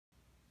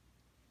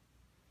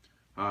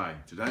Hi,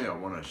 today I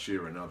want to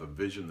share another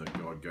vision that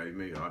God gave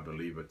me. I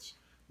believe it's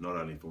not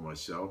only for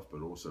myself,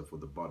 but also for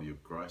the body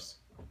of Christ.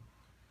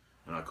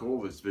 And I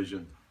call this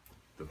vision,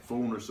 "The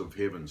fullness of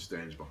heaven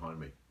stands behind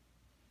me."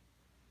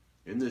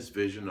 In this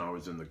vision, I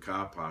was in the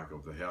car park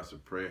of the house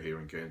of prayer here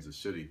in Kansas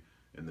City,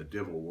 and the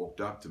devil walked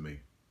up to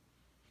me.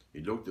 He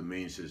looked at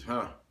me and says,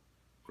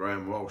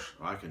 Graeme Walsh,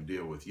 I can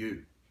deal with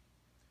you.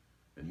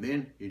 And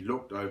then he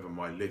looked over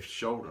my left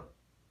shoulder,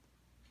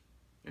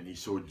 and he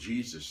saw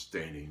Jesus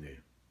standing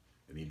there.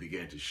 And he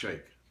began to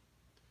shake.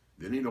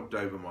 Then he looked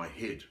over my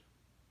head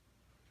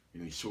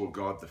and he saw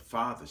God the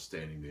Father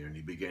standing there, and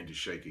he began to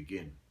shake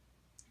again.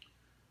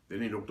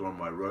 Then he looked on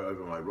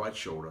over my right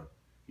shoulder.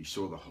 He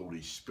saw the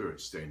Holy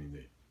Spirit standing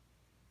there.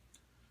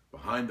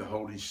 Behind the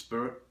Holy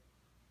Spirit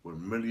were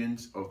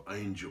millions of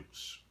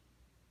angels.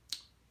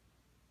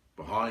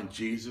 Behind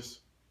Jesus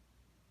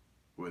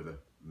were the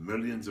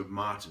millions of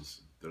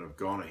martyrs that have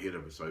gone ahead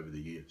of us over the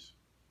years.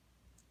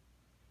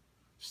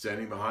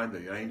 Standing behind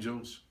the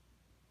angels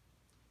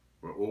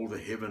were all the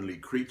heavenly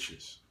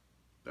creatures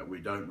that we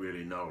don't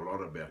really know a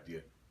lot about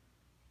yet.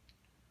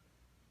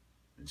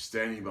 And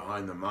standing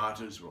behind the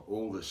martyrs were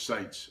all the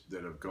saints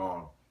that have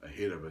gone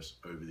ahead of us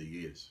over the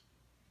years.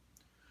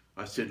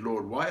 I said,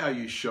 Lord, why are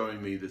you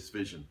showing me this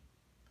vision?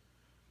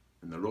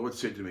 And the Lord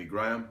said to me,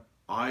 Graeme,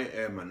 I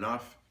am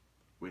enough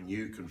when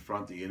you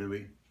confront the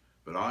enemy,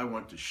 but I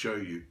want to show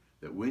you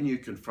that when you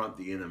confront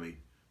the enemy,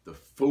 the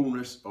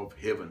fullness of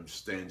heaven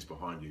stands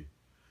behind you.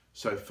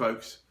 So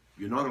folks,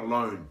 you're not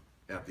alone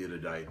out there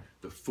today.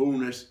 The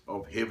fullness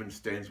of heaven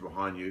stands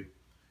behind you.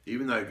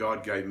 Even though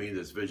God gave me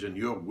this vision,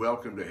 you're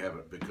welcome to have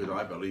it, because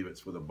I believe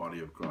it's for the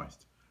body of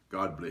Christ.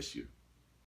 God bless you.